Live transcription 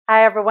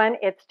Hi everyone,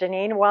 it's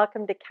Genene.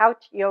 Welcome to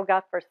Couch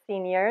Yoga for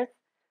Seniors.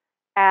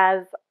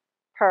 As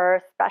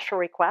per special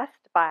request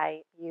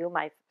by you,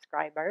 my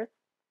subscribers.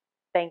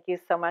 Thank you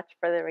so much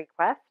for the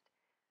request.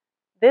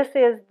 This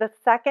is the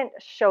second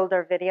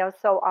shoulder video,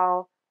 so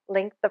I'll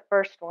link the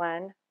first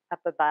one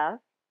up above.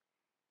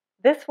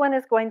 This one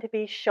is going to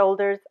be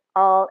shoulders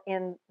all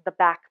in the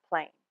back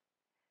plane.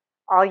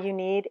 All you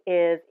need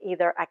is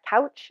either a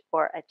couch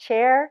or a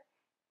chair,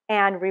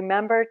 and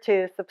remember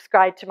to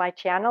subscribe to my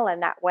channel,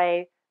 and that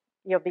way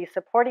you'll be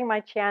supporting my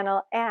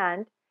channel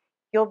and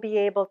you'll be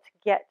able to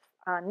get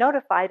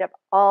notified of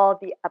all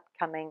the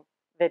upcoming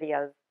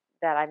videos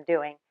that I'm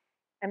doing.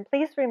 And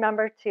please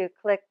remember to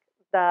click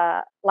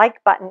the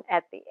like button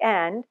at the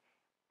end,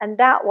 and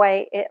that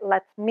way it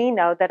lets me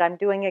know that I'm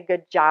doing a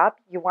good job.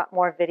 You want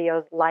more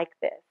videos like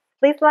this.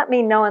 Please let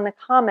me know in the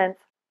comments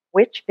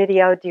which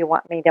video do you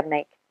want me to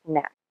make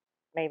next.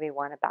 Maybe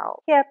one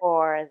about hip,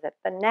 or is it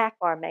the neck,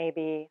 or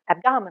maybe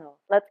abdominal.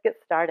 Let's get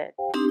started.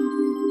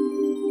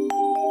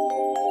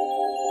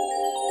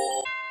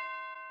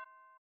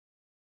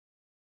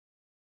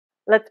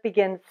 Let's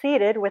begin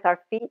seated with our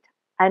feet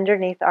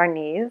underneath our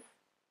knees.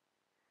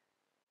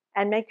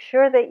 And make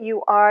sure that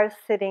you are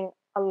sitting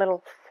a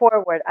little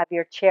forward of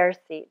your chair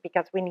seat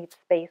because we need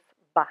space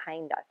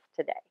behind us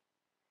today.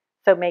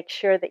 So make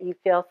sure that you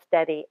feel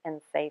steady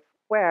and safe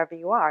wherever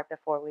you are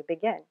before we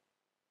begin.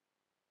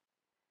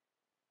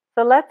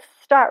 So let's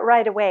start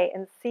right away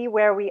and see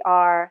where we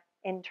are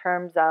in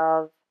terms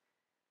of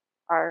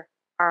our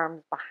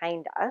arms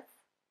behind us.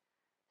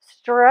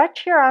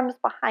 Stretch your arms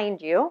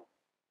behind you.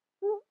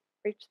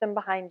 Reach them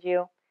behind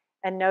you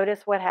and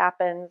notice what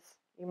happens.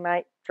 You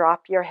might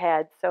drop your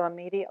head, so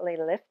immediately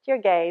lift your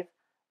gaze.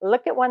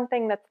 Look at one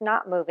thing that's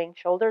not moving,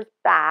 shoulders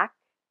back.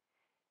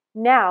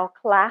 Now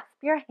clasp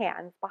your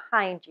hands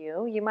behind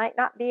you. You might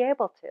not be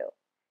able to.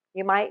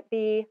 You might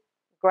be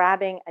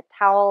grabbing a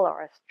towel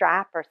or a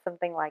strap or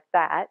something like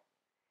that.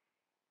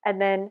 And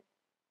then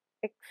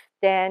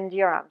extend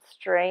your arms,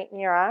 straighten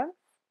your arms,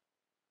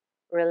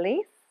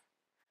 release.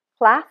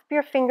 Clasp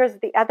your fingers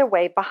the other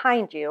way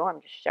behind you. I'm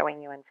just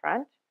showing you in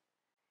front.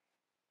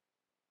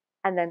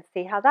 And then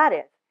see how that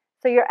is.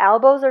 So your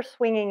elbows are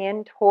swinging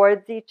in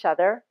towards each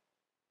other.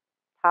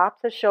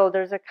 Tops of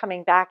shoulders are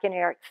coming back, and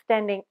you're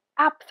extending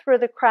up through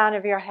the crown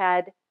of your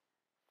head.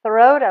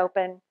 Throat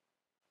open.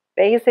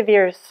 Base of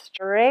ears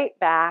straight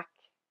back.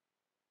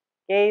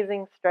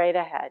 Gazing straight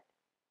ahead.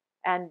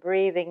 And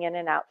breathing in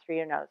and out through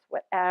your nose,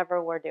 whatever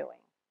we're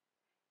doing.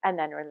 And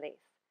then release.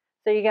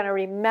 So you're going to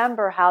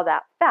remember how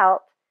that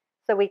felt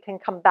so we can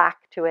come back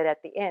to it at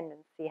the end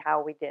and see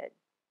how we did.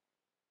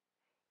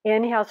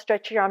 Inhale,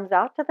 stretch your arms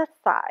out to the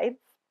sides.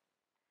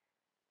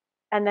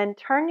 And then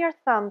turn your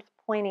thumbs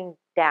pointing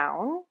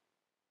down.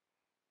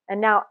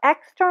 And now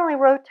externally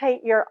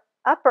rotate your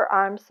upper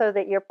arm so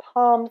that your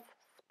palms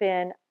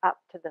spin up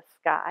to the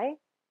sky.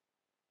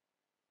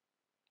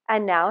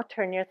 And now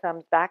turn your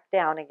thumbs back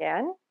down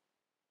again.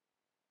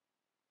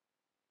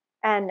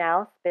 And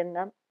now spin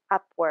them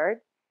upward.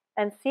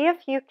 And see if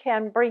you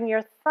can bring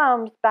your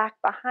thumbs back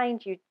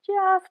behind you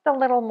just a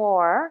little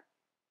more.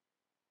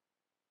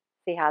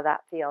 See how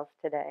that feels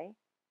today.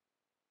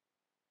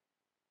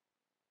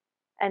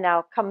 And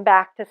now come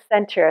back to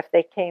center if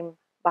they came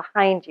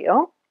behind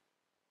you.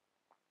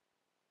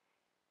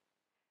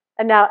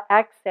 And now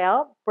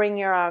exhale, bring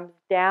your arms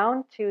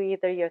down to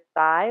either your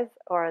thighs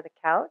or the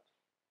couch.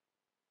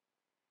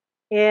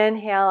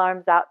 Inhale,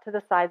 arms out to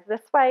the sides.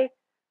 This way,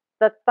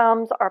 the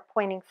thumbs are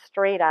pointing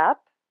straight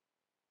up.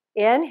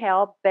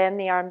 Inhale, bend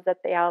the arms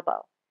at the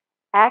elbow.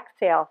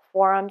 Exhale,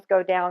 forearms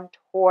go down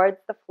towards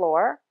the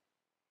floor.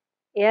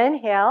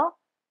 Inhale,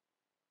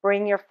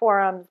 bring your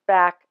forearms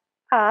back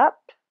up.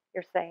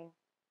 You're saying,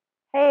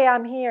 hey,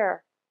 I'm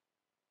here.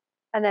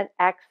 And then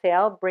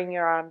exhale, bring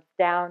your arms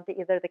down to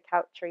either the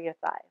couch or your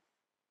thighs.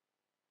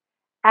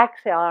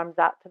 Exhale, arms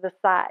out to the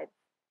sides.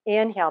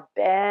 Inhale,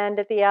 bend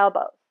at the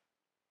elbows.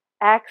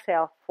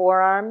 Exhale,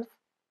 forearms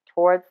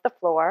towards the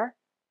floor.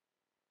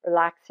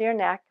 Relax your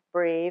neck.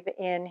 Breathe.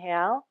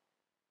 Inhale,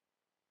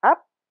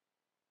 up.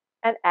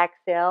 And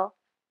exhale,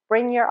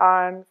 bring your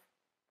arms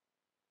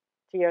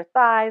to your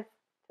thighs,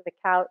 to the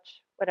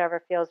couch,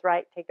 whatever feels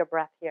right. Take a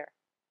breath here.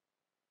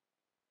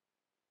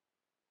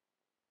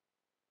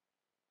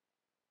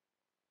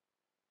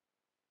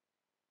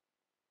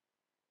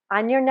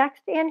 On your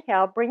next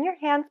inhale, bring your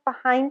hands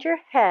behind your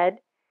head,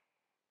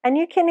 and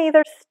you can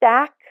either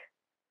stack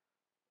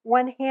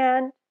one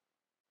hand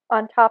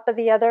on top of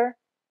the other,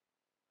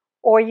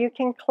 or you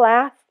can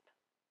clasp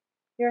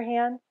your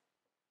hands.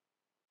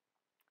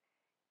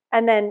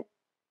 And then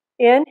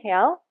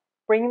inhale,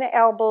 bring the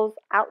elbows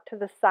out to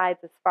the sides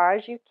as far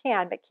as you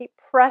can, but keep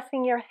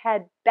pressing your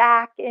head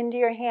back into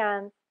your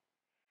hands.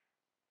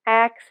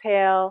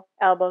 Exhale,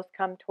 elbows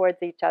come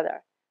towards each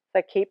other.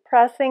 So keep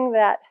pressing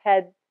that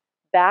head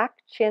back,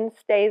 chin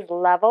stays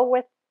level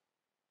with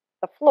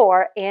the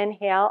floor.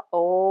 Inhale,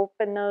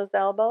 open those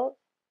elbows.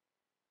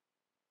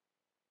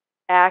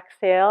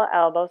 Exhale,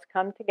 elbows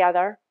come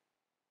together.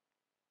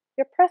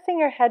 You're pressing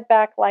your head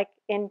back like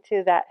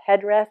into that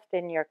headrest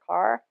in your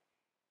car.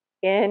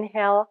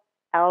 Inhale,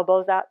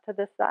 elbows out to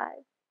the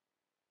side.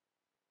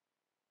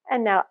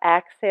 And now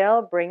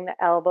exhale, bring the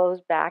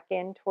elbows back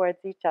in towards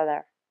each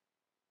other.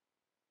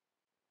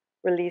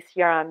 Release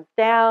your arms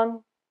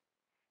down.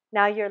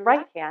 Now your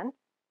right hand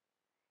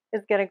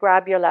is going to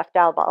grab your left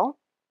elbow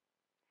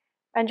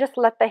and just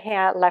let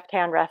the left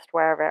hand rest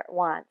wherever it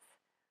wants.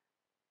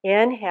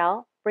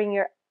 Inhale, bring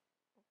your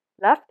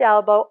left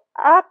elbow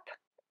up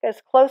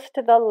as close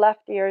to the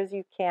left ear as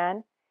you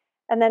can.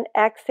 And then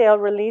exhale,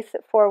 release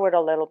it forward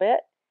a little bit.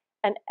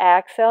 And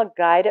exhale,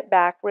 guide it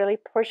back, really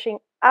pushing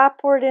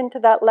upward into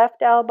that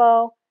left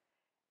elbow.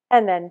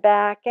 And then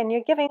back. And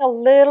you're giving a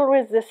little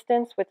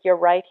resistance with your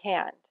right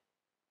hand.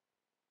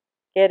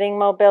 Getting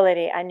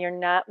mobility, and you're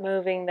not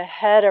moving the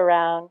head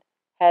around.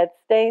 Head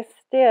stays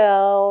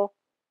still.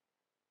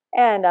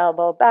 And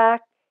elbow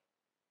back.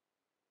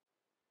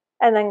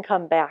 And then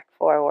come back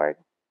forward.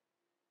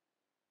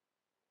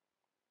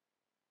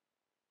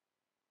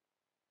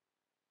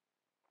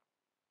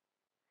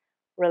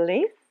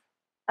 Release.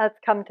 Let's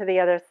come to the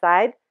other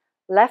side.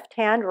 Left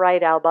hand,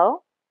 right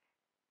elbow.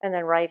 And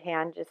then right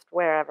hand just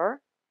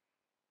wherever.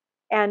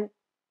 And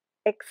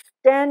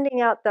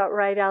extending out that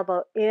right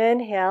elbow.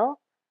 Inhale.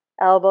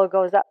 Elbow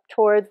goes up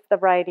towards the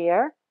right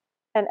ear.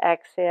 And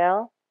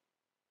exhale.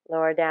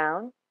 Lower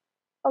down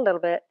a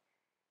little bit.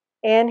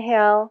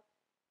 Inhale.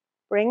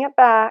 Bring it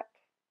back.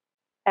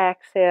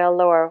 Exhale,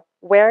 lower.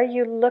 Where are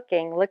you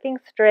looking? Looking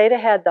straight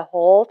ahead the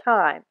whole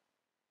time.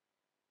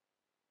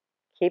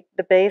 Keep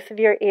the base of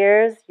your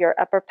ears, your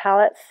upper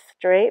palate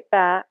straight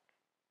back.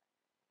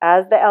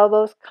 As the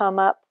elbows come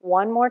up,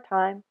 one more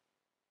time.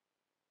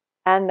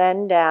 And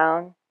then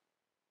down.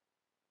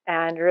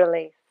 And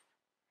release.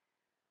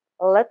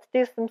 Let's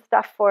do some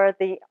stuff for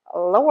the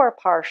lower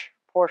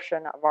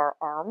portion of our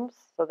arms.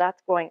 So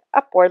that's going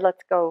upward.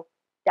 Let's go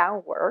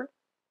downward.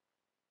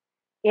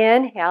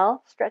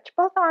 Inhale, stretch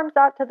both arms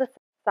out to the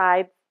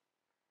sides.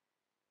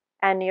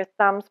 And your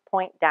thumbs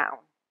point down.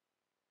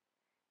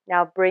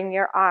 Now bring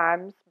your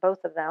arms, both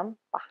of them,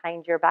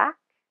 behind your back,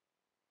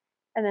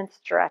 and then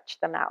stretch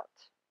them out.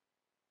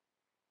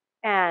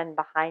 And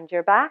behind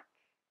your back,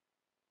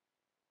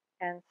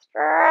 and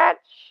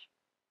stretch.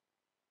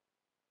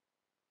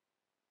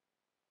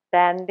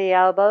 Bend the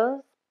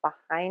elbows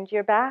behind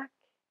your back,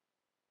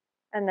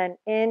 and then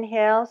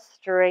inhale,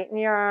 straighten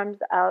your arms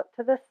out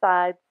to the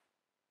sides.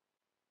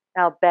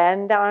 Now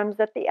bend the arms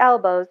at the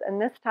elbows,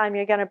 and this time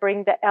you're going to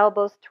bring the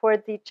elbows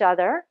towards each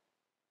other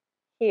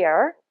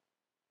here.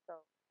 So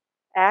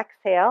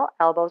exhale,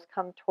 elbows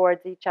come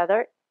towards each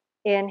other.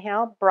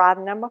 Inhale,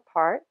 broaden them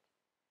apart.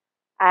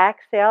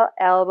 Exhale,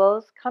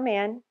 elbows come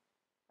in.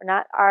 We're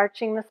not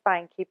arching the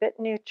spine. Keep it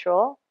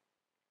neutral.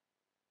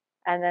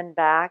 And then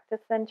back to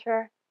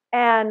center.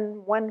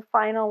 And one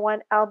final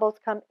one, elbows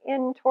come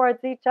in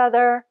towards each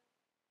other.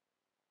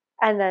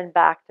 And then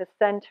back to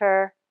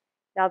center.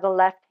 Now the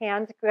left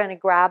hand's going to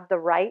grab the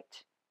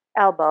right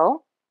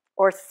elbow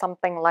or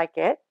something like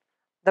it.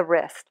 The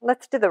wrist.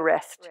 Let's do the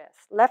wrist.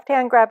 Left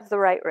hand grabs the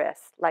right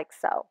wrist, like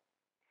so.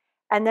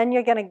 And then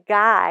you're going to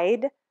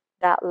guide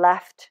that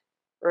left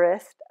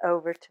wrist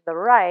over to the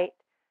right.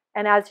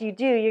 And as you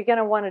do, you're going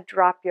to want to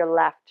drop your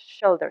left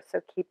shoulder. So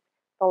keep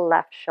the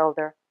left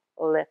shoulder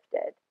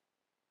lifted.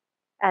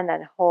 And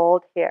then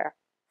hold here.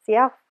 See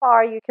how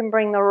far you can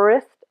bring the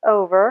wrist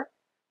over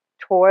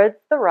towards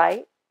the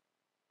right.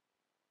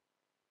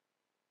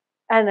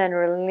 And then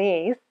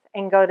release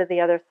and go to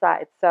the other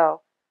side.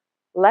 So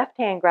left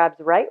hand grabs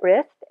right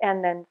wrist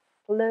and then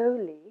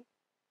slowly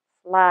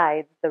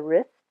slides the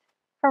wrist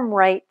from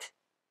right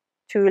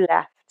to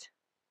left.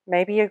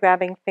 Maybe you're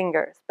grabbing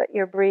fingers, but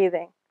you're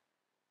breathing.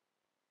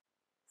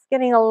 It's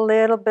getting a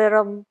little bit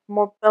of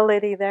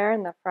mobility there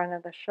in the front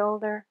of the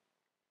shoulder.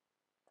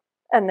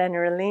 And then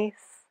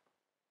release.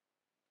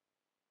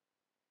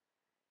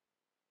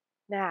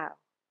 Now,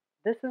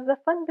 this is the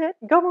fun bit,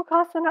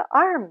 Gomukhasana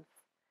arms,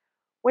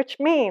 which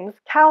means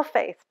cow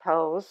face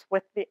pose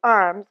with the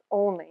arms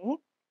only.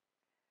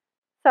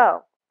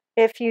 So,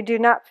 if you do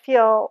not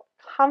feel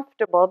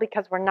comfortable,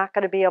 because we're not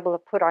going to be able to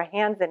put our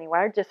hands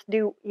anywhere, just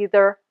do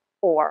either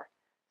or.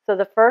 So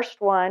the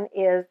first one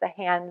is the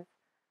hands,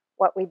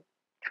 what we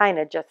kind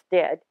of just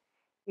did.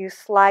 You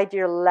slide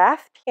your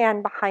left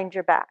hand behind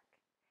your back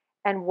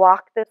and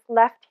walk this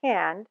left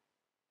hand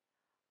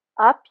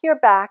up your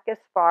back as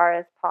far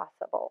as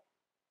possible.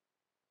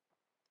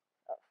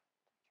 So,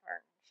 turn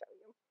and show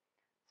you.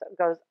 So it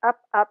goes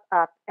up, up,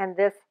 up. And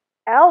this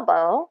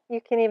elbow,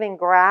 you can even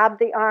grab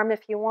the arm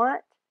if you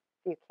want,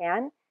 if you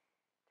can,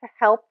 to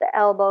help the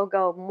elbow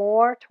go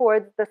more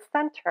towards the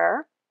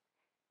center.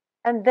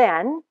 And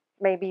then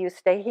maybe you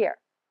stay here.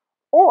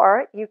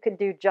 Or you could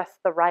do just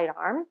the right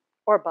arm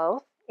or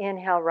both.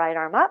 Inhale, right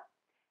arm up,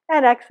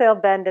 and exhale,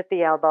 bend at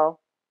the elbow.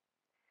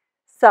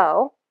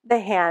 So the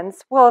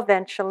hands will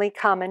eventually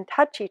come and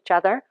touch each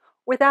other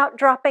without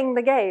dropping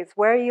the gaze.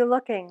 Where are you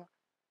looking?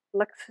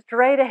 Look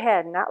straight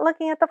ahead, not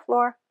looking at the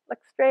floor. Look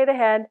straight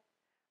ahead.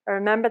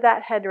 Remember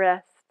that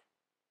headrest.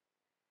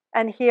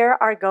 And here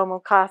are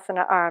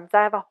Gomukhasana arms.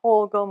 I have a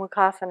whole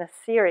Gomukhasana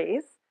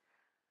series,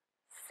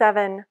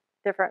 7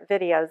 different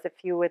videos if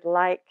you would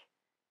like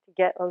to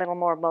get a little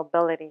more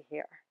mobility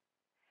here.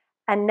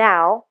 And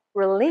now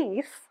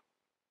release,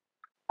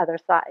 other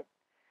side.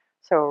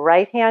 So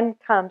right hand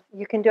comes,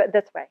 you can do it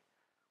this way.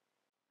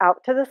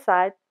 Out to the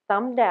side,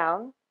 thumb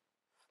down,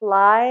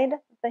 slide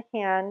the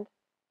hand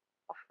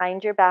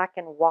behind your back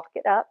and walk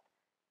it up.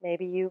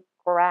 Maybe you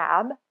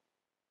grab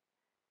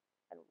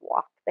and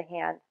walk the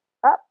hand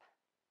up.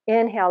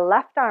 Inhale,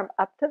 left arm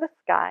up to the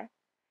sky.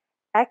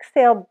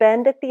 Exhale,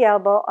 bend at the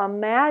elbow.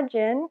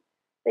 Imagine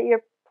that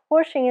you're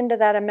pushing into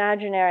that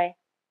imaginary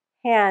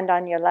hand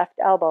on your left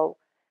elbow.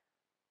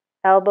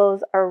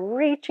 Elbows are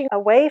reaching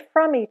away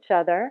from each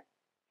other.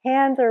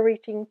 Hands are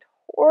reaching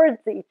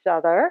towards each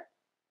other.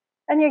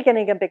 And you're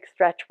getting a big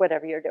stretch,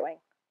 whatever you're doing.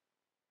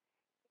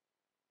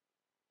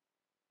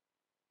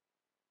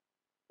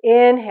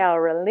 Inhale,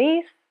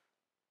 release.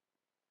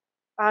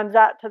 Arms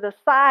out to the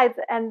sides,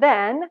 and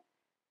then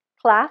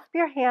clasp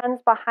your hands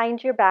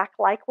behind your back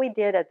like we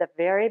did at the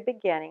very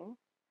beginning.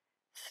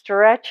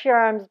 Stretch your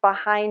arms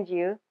behind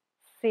you.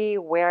 See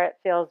where it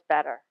feels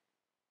better.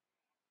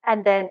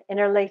 And then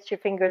interlace your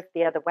fingers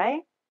the other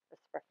way,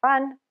 just for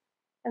fun,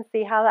 and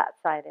see how that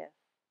side is.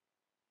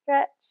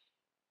 Stretch.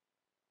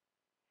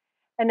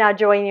 And now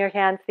join your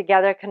hands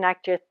together,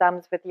 connect your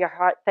thumbs with your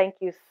heart. Thank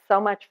you so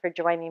much for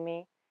joining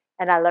me,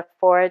 and I look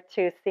forward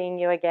to seeing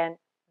you again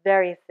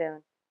very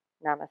soon.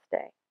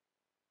 Namaste.